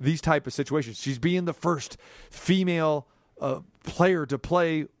these type of situations. She's being the first female player to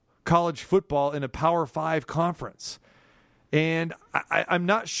play college football in a Power 5 conference. And I'm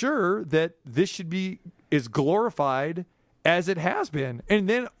not sure that this should be as glorified as it has been. And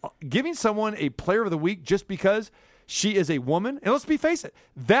then giving someone a player of the week just because she is a woman. And let's face it,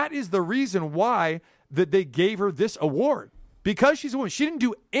 that is the reason why that they gave her this award. Because she's a woman. She didn't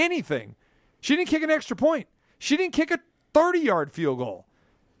do anything. She didn't kick an extra point. She didn't kick a 30-yard field goal.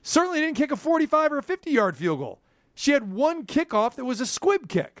 Certainly didn't kick a 45 or a 50-yard field goal. She had one kickoff that was a squib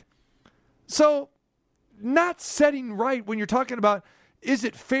kick. So not setting right when you're talking about, is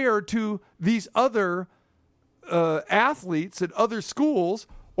it fair to these other athletes at other schools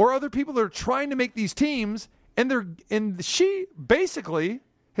or other people that are trying to make these teams, and she basically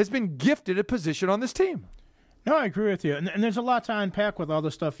has been gifted a position on this team. No, I agree with you. And there's a lot to unpack with all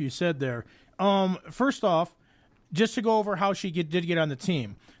the stuff you said there. First off, just to go over how she did get on the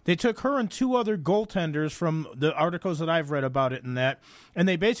team. They took her and two other goaltenders from the articles that I've read about it and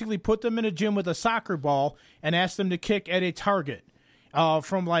they basically put them in a gym with a soccer ball and asked them to kick at a target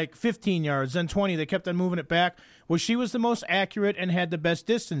from like 15 yards, then 20. They kept on moving it back. Well, she was the most accurate and had the best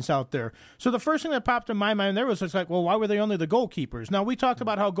distance out there. So the first thing that popped in my mind there was just like, well, why were they only the goalkeepers? Now, we talked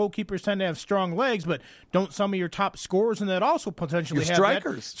about how goalkeepers tend to have strong legs, but don't some of your top scorers and that also potentially have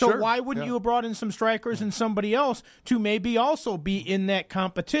strikers, that? So sure. why wouldn't you have brought in some strikers and somebody else to maybe also be in that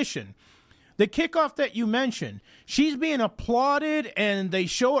competition? The kickoff that you mentioned, she's being applauded, and they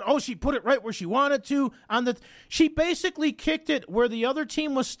show it. Oh, she put it right where she wanted to. She basically kicked it where the other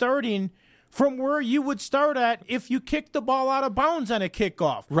team was starting from where you would start at if you kicked the ball out of bounds on a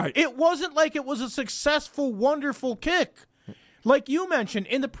kickoff. Right. It wasn't like it was a successful, wonderful kick. Like you mentioned,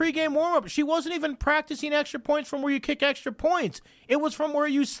 in the pregame warm-up, she wasn't even practicing extra points from where you kick extra points. It was from where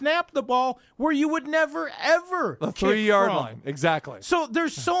you snap the ball where you would never, ever the kick 3-yard from. line. Exactly. So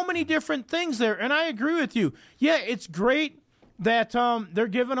there's so many different things there, and I agree with you. Yeah, it's great that they're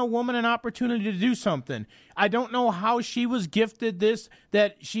giving a woman an opportunity to do something. I don't know how she was gifted this,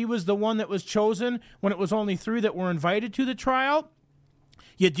 that she was the one that was chosen when it was only 3 that were invited to the tryout.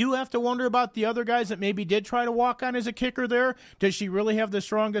 You do have to wonder about the other guys that maybe did try to walk on as a kicker there. Does she really have the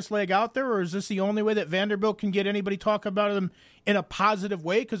strongest leg out there, or is this the only way that Vanderbilt can get anybody talk about them in a positive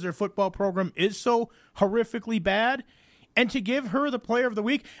way because their football program is so horrifically bad? And to give her the player of the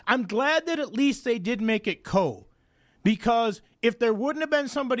week, I'm glad that at least they did make it co. Because if there wouldn't have been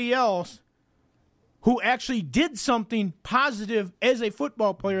somebody else who actually did something positive as a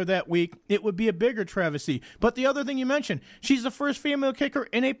football player that week, it would be a bigger travesty. But the other thing you mentioned, she's the first female kicker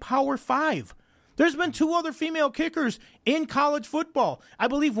in a Power 5. There's been 2 other female kickers in college football. I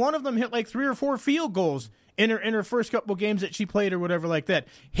believe one of them hit like 3 or 4 field goals in her first couple games that she played or whatever like that.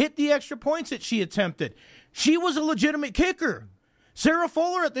 Hit the extra points that she attempted. She was a legitimate kicker. Sarah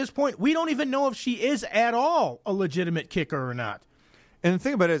Fuller at this point, we don't even know if she is at all a legitimate kicker or not. And the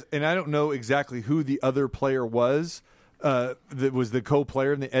thing about it is, and I don't know exactly who the other player was that was the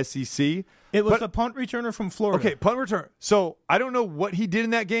co-player in the SEC. It was the punt returner from Florida. Okay, punt return. So I don't know what he did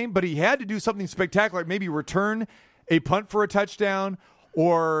in that game, but he had to do something spectacular, maybe return a punt for a touchdown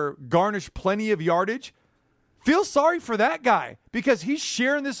or garnish plenty of yardage. Feel sorry for that guy because he's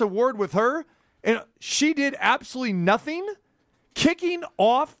sharing this award with her, and she did absolutely nothing. Kicking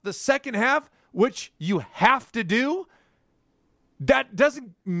off the second half, which you have to do, that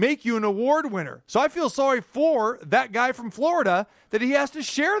doesn't make you an award winner. So I feel sorry for that guy from Florida that he has to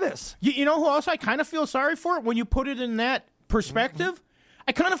share this. You know who else I kind of feel sorry for when you put it in that perspective? Mm-hmm.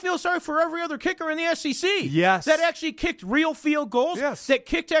 I kind of feel sorry for every other kicker in the SEC. Yes. That actually kicked real field goals, yes, that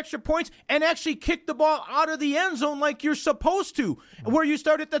kicked extra points, and actually kicked the ball out of the end zone like you're supposed to, where you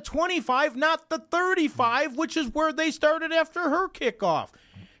start at the 25, not the 35, which is where they started after her kickoff.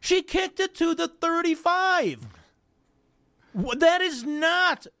 She kicked it to the 35. That is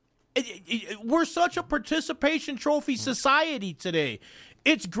not – we're such a participation trophy society today.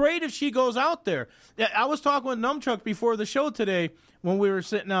 It's great if she goes out there. I was talking with Numchuck before the show today when we were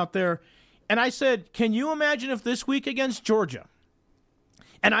sitting out there, and I said, can you imagine if this week against Georgia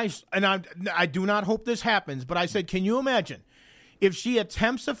 – and I do not hope this happens, but I said, can you imagine if she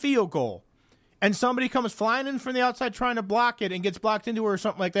attempts a field goal and somebody comes flying in from the outside trying to block it and gets blocked into her or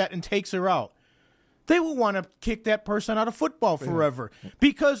something like that and takes her out? they will want to kick that person out of football forever.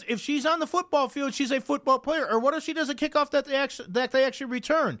 Because if she's on the football field, she's a football player. Or what if she does a kickoff that they actually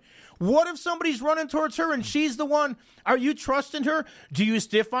return? What if somebody's running towards her and she's the one? Are you trusting her? Do you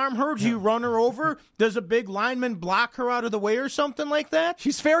stiff arm her? Do you run her over? Does a big lineman block her out of the way or something like that?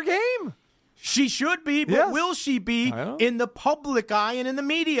 She's fair game. She should be, but will she be in the public eye and in the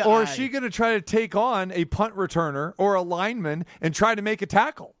media Or eye? is she going to try to take on a punt returner or a lineman and try to make a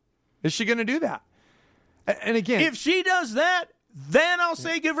tackle? Is she going to do that? And again, if she does that, then I'll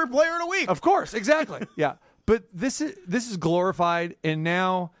say give her player of the week. Of course, exactly. Yeah. But this is glorified, and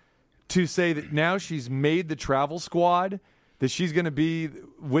now to say that now she's made the travel squad, that she's going to be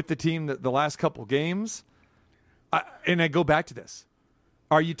with the team the last couple games. And I go back to this.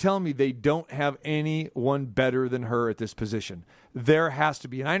 Are you telling me they don't have anyone better than her at this position? There has to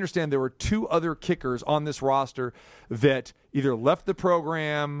be. And I understand there were 2 other kickers on this roster that either left the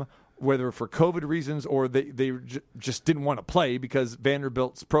program, whether for COVID reasons or they just didn't want to play because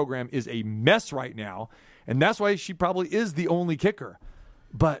Vanderbilt's program is a mess right now. And that's why she probably is the only kicker.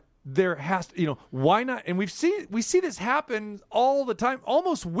 But there has to, why not? And we see this happen all the time,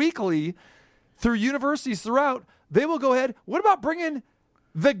 almost weekly through universities throughout. They will go ahead. What about bringing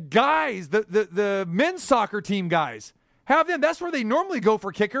the guys, the men's soccer team guys? Have them. That's where they normally go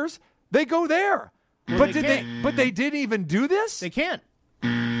for kickers. They go there. Well, but they didn't even do this? They can't.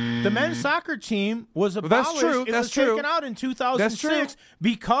 The men's soccer team was abolished. That's true. It was taken out in 2006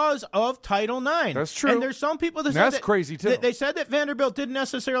 because of Title IX. That's true. And there's some people that That's said that, crazy too. They said that Vanderbilt didn't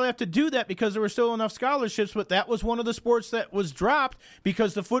necessarily have to do that because there were still enough scholarships, but that was one of the sports that was dropped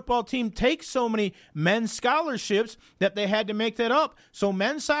because the football team takes so many men's scholarships that they had to make that up. So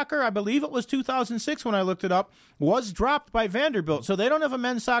men's soccer, I believe it was 2006 when I looked it up, was dropped by Vanderbilt. So they don't have a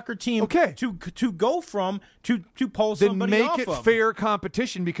men's soccer team to go from to pull somebody then off make it of. fair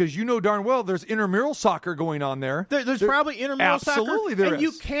competition because you know darn well there's intramural soccer going on there. There's probably intramural soccer. Absolutely there is.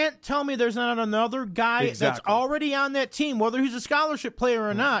 You can't tell me there's not another guy that's already on that team, whether he's a scholarship player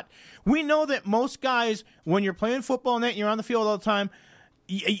or not. We know that most guys, when you're playing football and you're on the field all the time,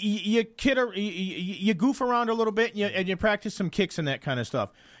 you goof around a little bit and you practice some kicks and that kind of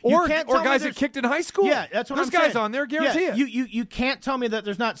stuff. Or guys that kicked in high school. Yeah, that's what there's I'm saying. guys on there, guarantee it. You can't tell me that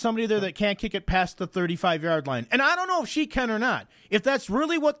there's not somebody there that can't kick it past the 35-yard line. And I don't know if she can or not. If that's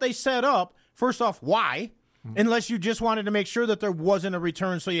really what they set up, first off, why? Unless you just wanted to make sure that there wasn't a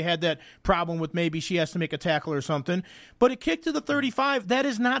return, so you had that problem with maybe she has to make a tackle or something. But a kick to the 35, that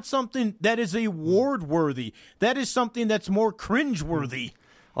is not something that is award-worthy. That is something that's more cringe-worthy.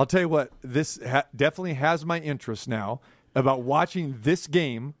 I'll tell you what, this definitely has my interest now about watching this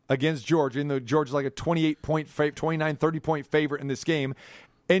game against Georgia. And though Georgia's like a 29, 30-point favorite in this game.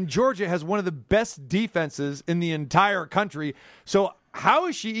 And Georgia has one of the best defenses in the entire country. So how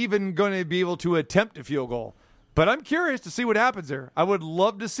is she even going to be able to attempt a field goal? But I'm curious to see what happens there. I would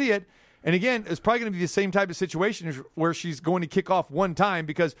love to see it. And again, it's probably going to be the same type of situation where she's going to kick off one time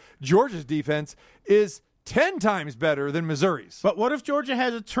because Georgia's defense is 10 times better than Missouri's. But what if Georgia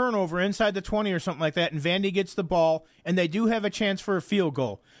has a turnover inside the 20 or something like that, and Vandy gets the ball, and they do have a chance for a field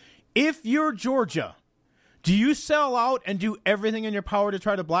goal? If you're Georgia, do you sell out and do everything in your power to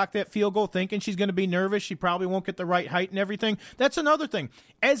try to block that field goal, thinking she's going to be nervous, she probably won't get the right height and everything? That's another thing.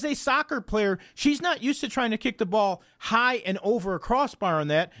 As a soccer player, she's not used to trying to kick the ball high and over a crossbar on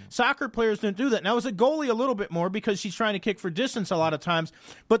that. Soccer players don't do that. Now, as a goalie, a little bit more because she's trying to kick for distance a lot of times.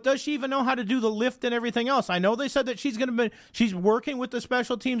 But does she even know how to do the lift and everything else? I know they said that she's working with the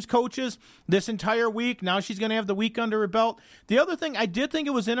special teams coaches this entire week. Now she's going to have the week under her belt. The other thing, I did think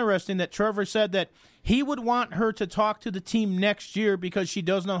it was interesting that Trevor said that he would want her to talk to the team next year because she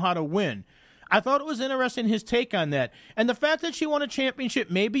does know how to win. I thought it was interesting, his take on that. And the fact that she won a championship,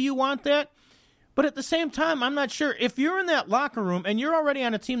 maybe you want that. But at the same time, I'm not sure. If you're in that locker room and you're already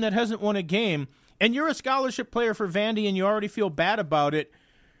on a team that hasn't won a game and you're a scholarship player for Vandy and you already feel bad about it,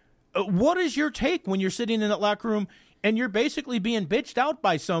 what is your take when you're sitting in that locker room and you're basically being bitched out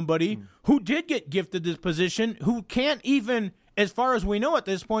by somebody who did get gifted this position, who can't even, as far as we know at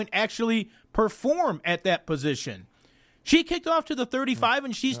this point, actually perform at that position? She kicked off to the 35,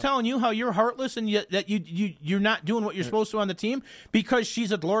 and she's telling you how you're heartless and that you're not doing what you're supposed to on the team because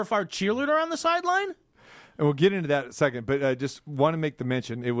she's a glorified cheerleader on the sideline? And we'll get into that in a second, but I just want to make the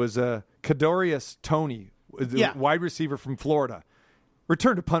mention. It was Kadarius Toney, the wide receiver from Florida,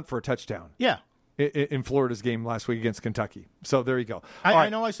 returned a punt for a touchdown. Yeah. In Florida's game last week against Kentucky. So there you go. I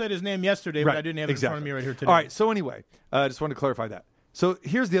know I said his name yesterday, but I didn't have it in front of me right here today. All right, so anyway, I just wanted to clarify that. So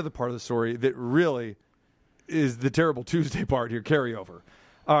here's the other part of the story that really is the terrible Tuesday part here, carryover.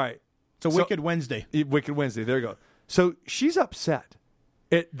 All right. It's a Wicked Wednesday. Wicked Wednesday. There you go. So she's upset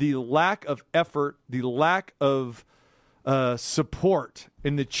the lack of effort, the lack of support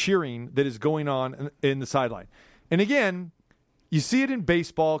in the cheering that is going on in the sideline. And again, you see it in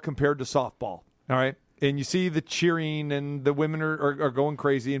baseball compared to softball, all right? And you see the cheering and the women are going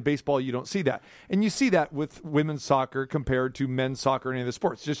crazy. In baseball, you don't see that. And you see that with women's soccer compared to men's soccer and any other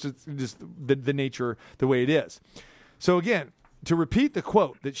sports, just the nature, the way it is. So again, to repeat the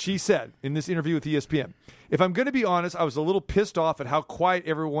quote that she said in this interview with ESPN, if I'm going to be honest, I was a little pissed off at how quiet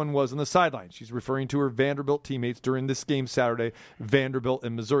everyone was on the sideline. She's referring to her Vanderbilt teammates during this game Saturday, Vanderbilt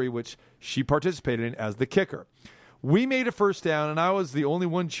in Missouri, which she participated in as the kicker. We made a first down, and I was the only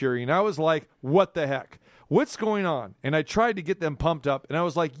one cheering. I was like, what the heck? What's going on? And I tried to get them pumped up, and I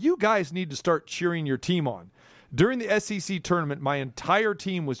was like, you guys need to start cheering your team on. During the SEC tournament, my entire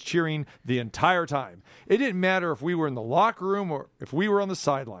team was cheering the entire time. It didn't matter if we were in the locker room or if we were on the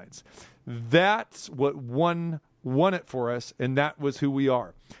sidelines. That's what won it for us, and that was who we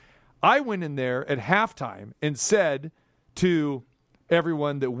are. I went in there at halftime and said to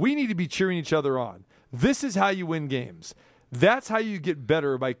everyone that we need to be cheering each other on. This is how you win games. That's how you get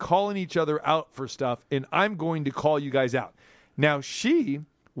better, by calling each other out for stuff, and I'm going to call you guys out. Now, she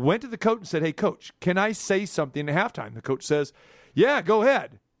went to the coach and said, hey, coach, can I say something at halftime? The coach says, yeah, go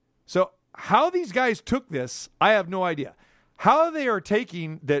ahead. So how these guys took this, I have no idea. How they are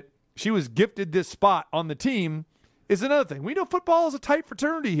taking that she was gifted this spot on the team is another thing. We know football is a tight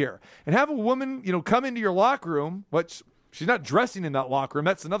fraternity here. And have a woman, come into your locker room, which she's not dressing in that locker room.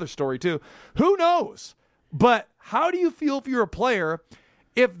 That's another story, too. Who knows? But how do you feel if you're a player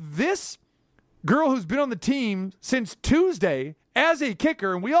if this girl who's been on the team since Tuesday as a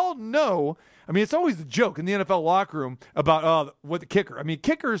kicker, and we all know, it's always the joke in the NFL locker room about what the kicker.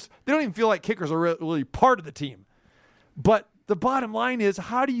 Kickers, they don't even feel like kickers are really part of the team. But the bottom line is,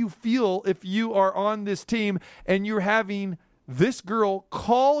 how do you feel if you are on this team and you're having this girl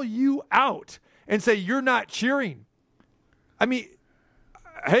call you out and say you're not cheering?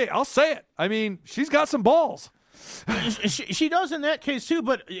 Hey, I'll say it. She's got some balls. She does in that case, too.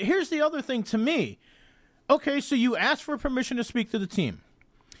 But here's the other thing to me. Okay, so you asked for permission to speak to the team.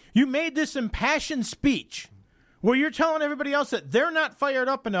 You made this impassioned speech where you're telling everybody else that they're not fired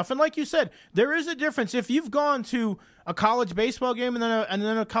up enough. And like you said, there is a difference. If you've gone to a college baseball game and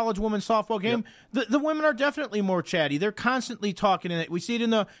then a college women's softball game, the women are definitely more chatty. They're constantly talking. We see it in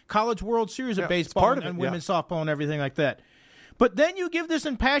the College World Series of baseball and women's softball and everything like that. But then you give this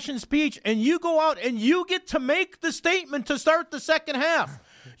impassioned speech, and you go out and you get to make the statement to start the second half.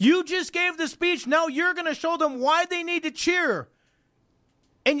 You just gave the speech. Now you're going to show them why they need to cheer.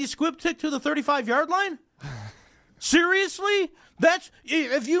 And you squib-tick to the 35-yard line? Seriously?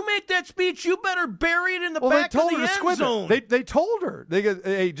 If you make that speech, you better bury it in the back of the end zone. They told her. They go,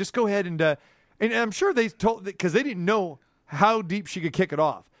 hey, just go ahead and I'm sure they told, because they didn't know how deep she could kick it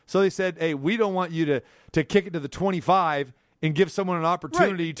off. So they said, hey, we don't want you to kick it to the 25 and give someone an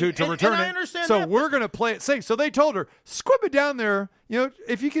opportunity to return and I it. understand so that, we're going to play it safe. So they told her, squib it down there.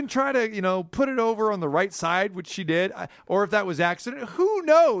 If you can try to, put it over on the right side, which she did, or if that was accident, who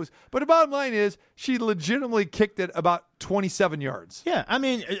knows? But the bottom line is she legitimately kicked it about 27 yards. Yeah,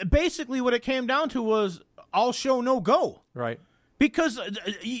 basically what it came down to was all show, no go. Right. Because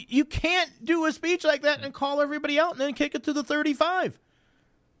you can't do a speech like that and call everybody out and then kick it to the 35.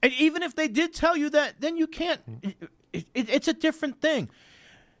 And even if they did tell you that, then you can't. It's a different thing.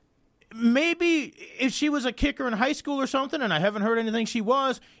 Maybe if she was a kicker in high school or something, and I haven't heard anything she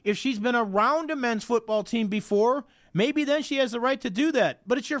was, if she's been around a men's football team before, maybe then she has the right to do that.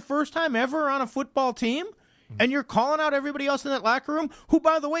 But it's your first time ever on a football team, and you're calling out everybody else in that locker room, who,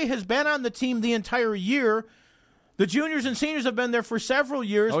 by the way, has been on the team the entire year. The juniors and seniors have been there for several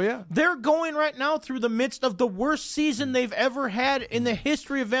years. Oh, yeah. They're going right now through the midst of the worst season they've ever had in the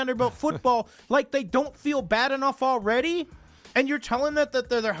history of Vanderbilt football. Like they don't feel bad enough already? And you're telling them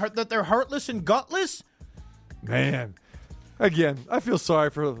that they're heartless and gutless? Man. Again, I feel sorry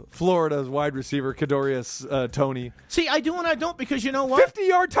for Florida's wide receiver, Kadarius Toney. See, I do and I don't, because you know what?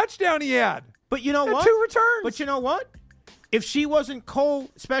 50-yard touchdown he had. But you know what? 2 returns. But you know what? If she wasn't Cole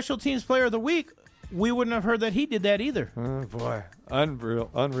Special Teams Player of the Week, we wouldn't have heard that he did that either. Oh, boy.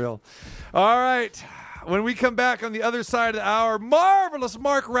 Unreal. All right. When we come back on the other side of the hour, marvelous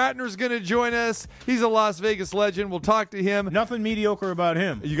Mark Ratner is going to join us. He's a Las Vegas legend. We'll talk to him. Nothing mediocre about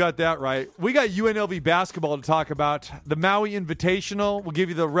him. You got that right. We got UNLV basketball to talk about. The Maui Invitational. We'll give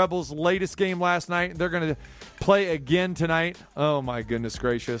you the Rebels' latest game last night. They're going to play again tonight. Oh, my goodness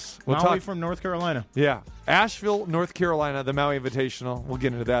gracious. Maui from North Carolina. Yeah. Asheville, North Carolina, the Maui Invitational. We'll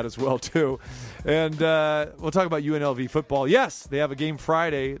get into that as well, too. And we'll talk about UNLV football. Yes, they have a game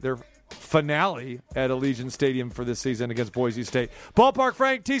Friday. They're finale at Allegiant Stadium for this season against Boise State. Ballpark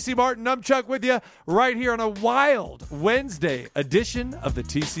Frank, TC Martin, Numchuck with you right here on a wild Wednesday edition of the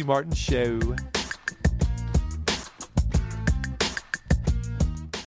TC Martin Show.